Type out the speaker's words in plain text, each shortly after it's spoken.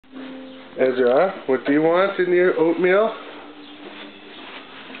Ezra, what do you want in your oatmeal?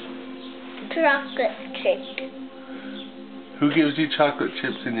 Chocolate chip. Who gives you chocolate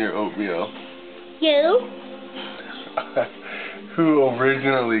chips in your oatmeal? You? Who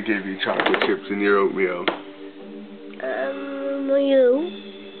originally gave you chocolate chips in your oatmeal? You.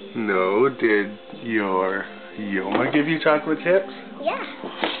 No, did your Yoma give you chocolate chips? Yeah.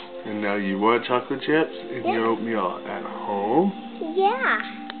 And now you want chocolate chips in your oatmeal at home?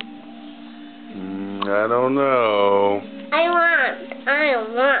 Yeah. I don't know. I want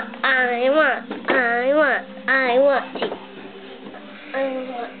to.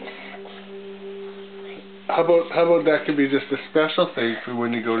 How about that could be just a special thing for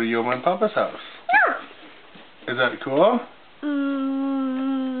when you go to Yoma and Papa's house? Yeah. Is that cool?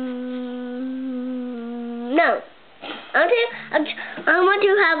 No. I want to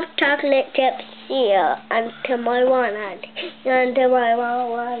have chocolate chips here until my one until my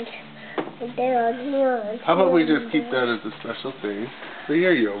one. How about we just keep that as a special thing for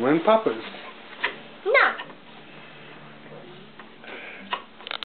your Yoma and Papa's?